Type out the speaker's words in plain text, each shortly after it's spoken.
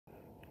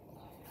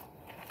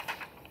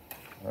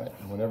All right,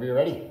 whenever you're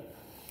ready.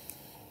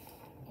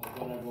 How's it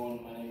going,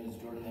 everyone? My name is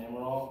Jordan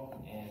Amaral,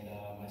 and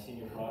my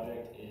senior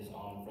project is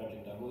on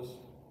Frederick Douglass.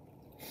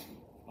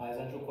 My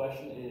essential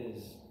question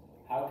is,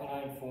 how can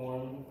I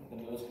inform the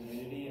Mills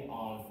community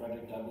on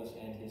Frederick Douglass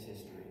and his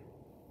history?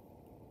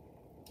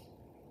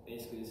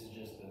 Basically, this is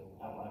just the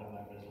outline of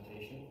my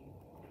presentation.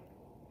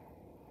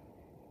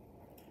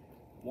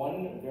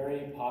 One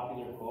very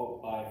popular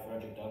quote by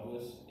Frederick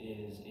Douglass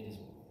is, "It is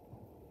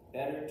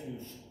better to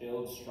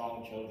build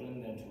strong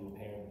children than to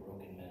repair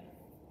broken men."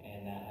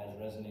 And that has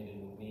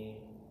resonated with me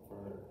for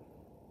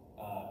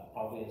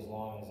probably as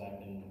long as I've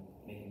been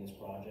making this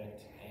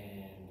project,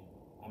 and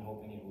I'm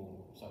hoping it will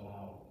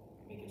somehow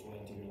make its way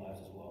into your lives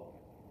as well.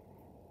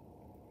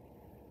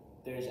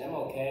 There's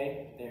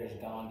MLK, there's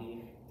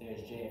Gandhi,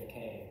 there's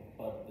JFK,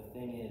 but the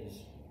thing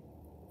is,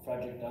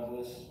 Frederick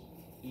Douglass,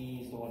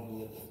 he's the one who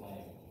lit the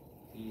flame.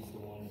 He's the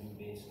one who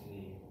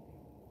basically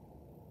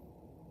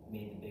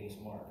made the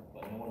biggest mark,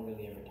 but no one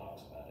really ever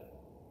talks about it.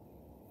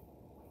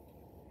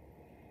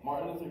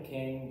 Martin Luther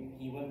King,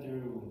 he went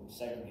through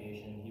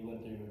segregation, he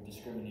went through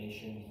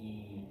discrimination,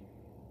 he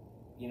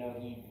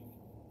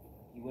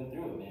went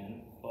through it,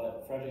 man.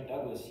 But Frederick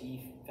Douglass,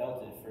 he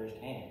felt it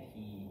firsthand.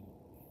 He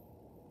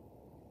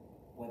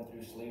went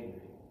through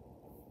slavery,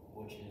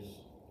 which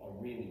is a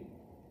really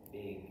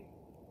big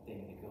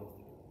thing to go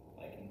through.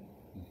 Like,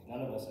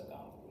 none of us have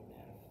gone through it,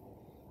 man.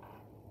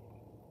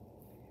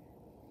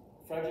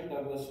 Frederick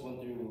Douglass went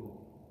through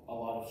a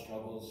lot of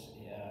struggles,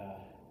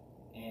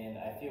 and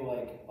I feel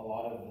like a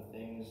lot of the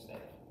things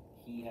that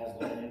he has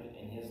learned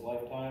in his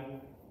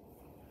lifetime,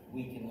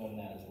 we can learn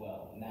that as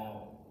well.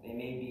 Now, they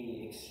may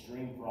be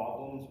extreme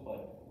problems,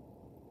 but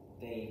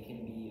they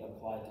can be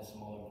applied to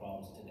smaller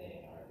problems today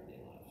in our everyday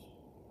lives.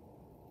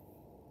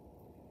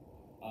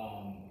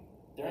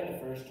 During the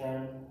first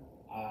term,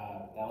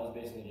 that was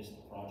basically just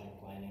the project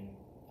planning.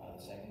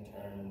 The second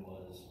term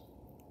was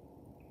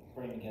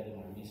putting together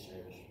my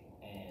research.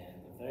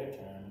 And the third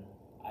term,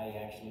 I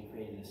actually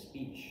created a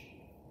speech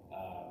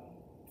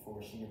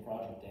for senior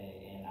project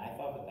day, and I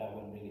thought that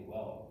went really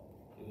well.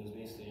 It was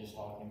basically just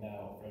talking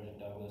about Frederick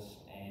Douglass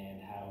and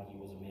how he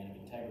was a man of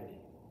integrity.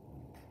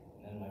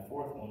 And then my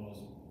fourth one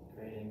was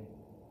creating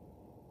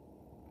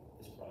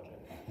this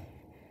project.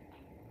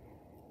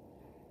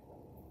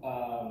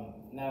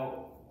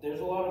 Now, there's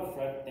a lot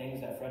of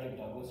things that Frederick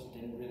Douglass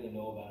didn't really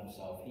know about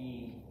himself.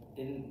 He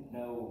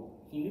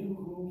knew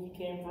who he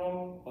came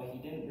from, but he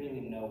didn't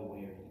really know where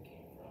he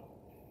came from.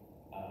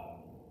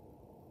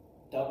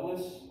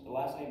 Douglass, the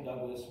last name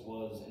Douglass,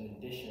 was an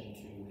addition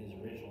to his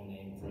original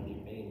name,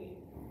 Frederick Bailey,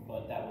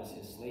 but that was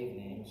his slave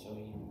name, so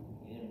he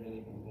didn't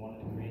really want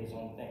to create his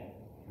own thing.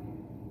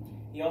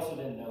 He also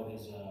didn't know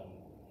his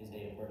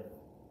date of birth,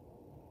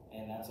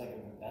 and that's a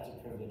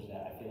privilege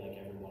that I feel like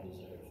everyone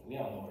deserves. We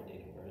all know our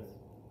date of birth.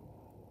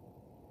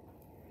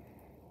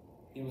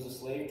 He was a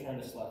slave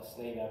turned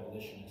slave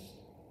abolitionist,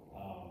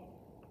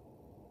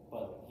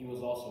 but he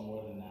was also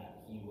more than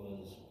that. He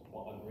was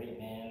a great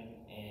man,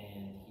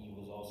 and he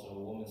was also a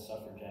women's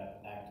suffrage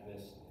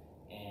activist,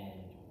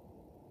 and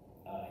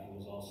he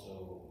was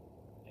also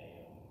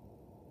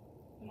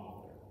an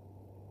author.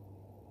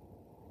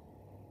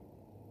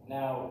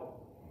 Now,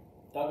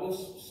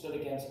 Douglass stood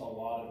against a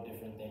lot of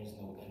different things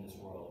in this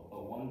world,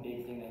 but one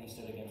big thing that he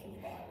stood against was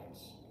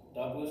violence.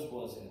 Douglass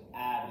was an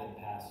avid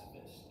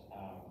pacifist,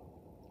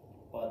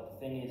 but the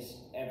thing is,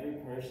 every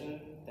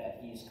person that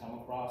he's come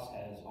across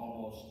has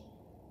almost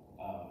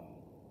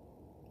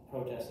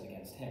protested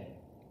against him.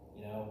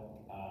 You know,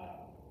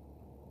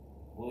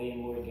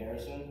 William Lloyd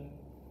Garrison,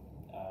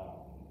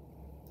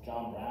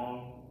 John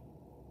Brown,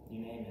 you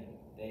name it.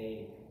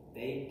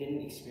 They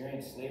didn't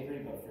experience slavery,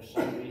 but for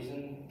some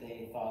reason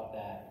they thought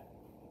that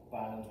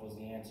violence was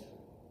the answer.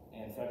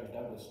 And Frederick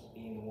Douglass,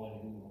 being the one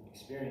who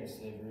experienced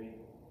slavery,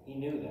 he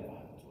knew that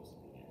violence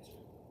wasn't the answer,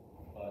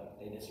 but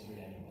they disagreed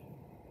anyway.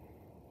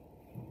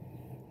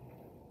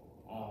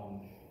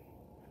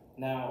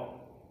 Now,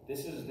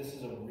 this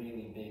is a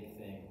really big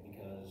thing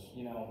because,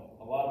 you know,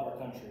 a lot of our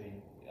country,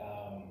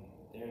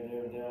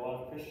 there are a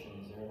lot of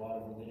Christians, there are a lot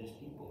of religious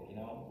people. You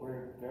know,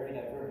 we're very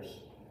diverse.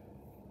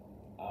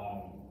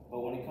 But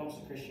when it comes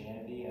to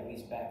Christianity, at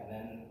least back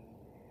then,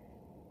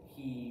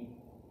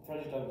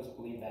 Frederick Douglass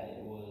believed that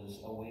it was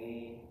a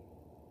way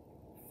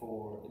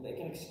like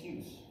an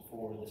excuse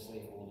for the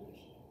slaveholders.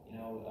 You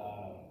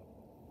know,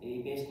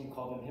 he basically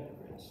called them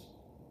hypocrites.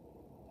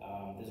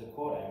 There's a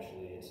quote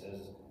actually, it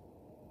says,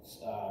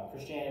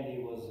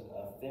 Christianity was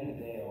a thin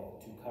veil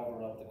to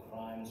cover up the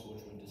crimes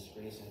which would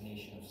disgrace a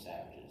nation of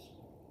savages.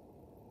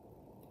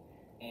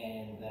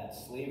 And that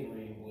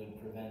slavery would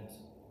prevent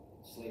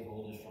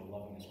slaveholders from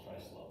loving as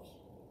Christ loves.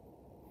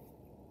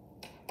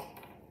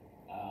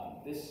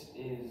 This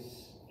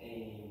is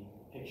a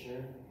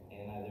picture,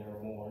 and there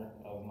are more,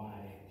 of my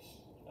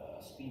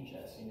speech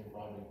at Senior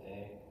Project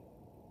Day.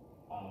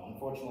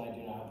 Unfortunately, I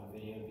do not have a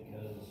video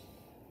because,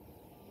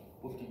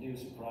 whoop-de-doo,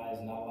 surprise,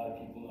 not a lot of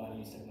people know how to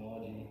use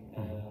technology,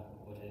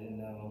 which I didn't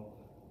know.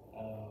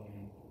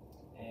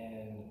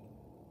 And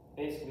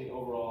basically,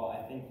 overall,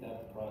 I think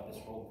that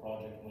this whole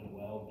project went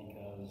well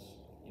because,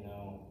 you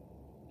know,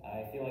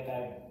 I feel like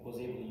I was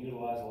able to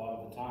utilize a lot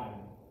of the time.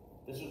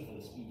 This was for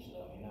the speech,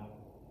 though, you know.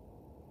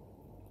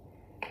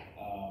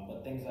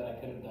 But things that I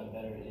could have done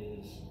better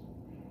is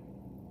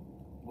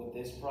with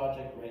this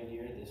project right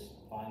here, this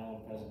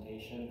final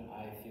presentation.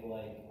 I feel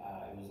like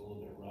it was a little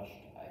bit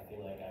rushed. I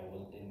feel like I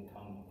didn't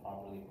come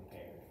properly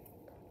prepared.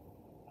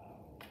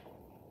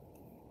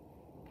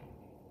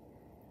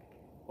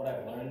 What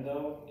I've learned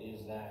though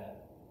is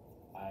that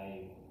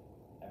I've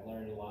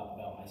learned a lot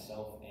about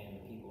myself and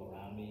the people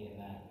around me, and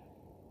that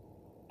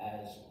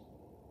as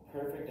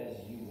perfect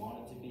as you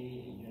want it to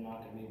be, you're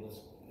not going to be able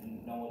to,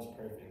 no one's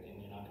perfect,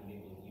 and you're not going to be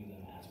able to view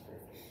them as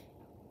perfect.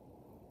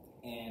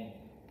 And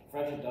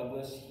Frederick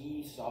Douglass,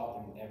 he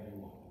saw through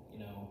everyone, you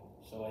know,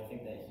 so I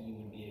think that he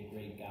would be a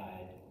great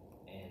guide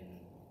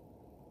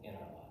in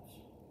our lives.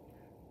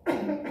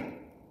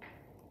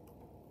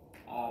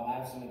 I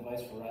have some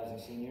advice for rising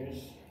seniors.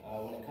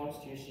 When it comes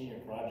to your senior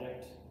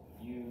project,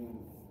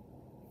 you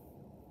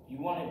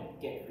want to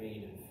get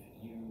creative.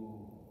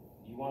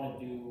 You want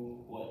to do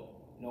what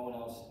no one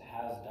else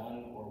has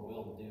done or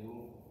will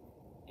do,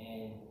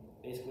 and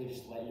basically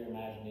just let your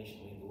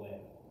imagination lead the way,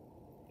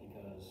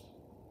 because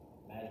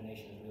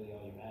imagination is really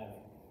all you have.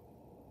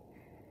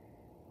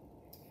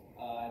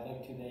 I'd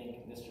like to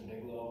thank Mr.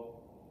 Bigelow,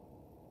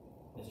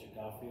 Mr.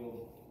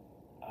 Garfield,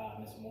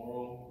 Ms.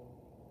 Morrow,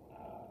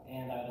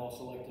 and I'd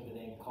also like to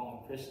thank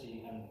Colin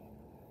Christie. I'm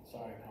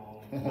sorry,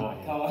 Colin.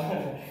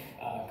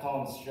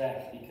 Colin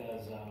Streck,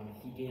 because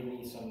he gave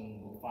me some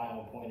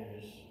final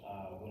pointers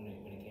when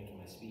it came to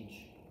my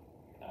speech.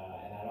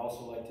 And I'd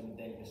also like to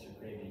thank Mr.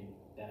 Cravey,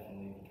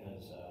 definitely,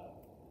 because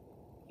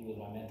he was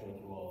my mentor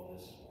through all of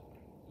this.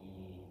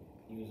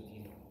 He's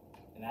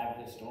an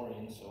avid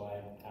historian, so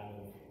I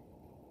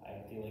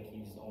feel like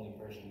he's the only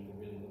person you could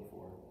really look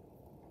for.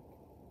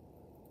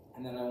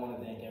 And then I want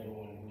to thank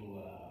everyone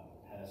who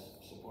has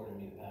supported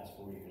me the past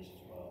 4 years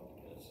as well,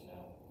 because, you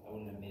know, I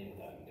wouldn't have made it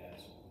without you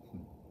guys.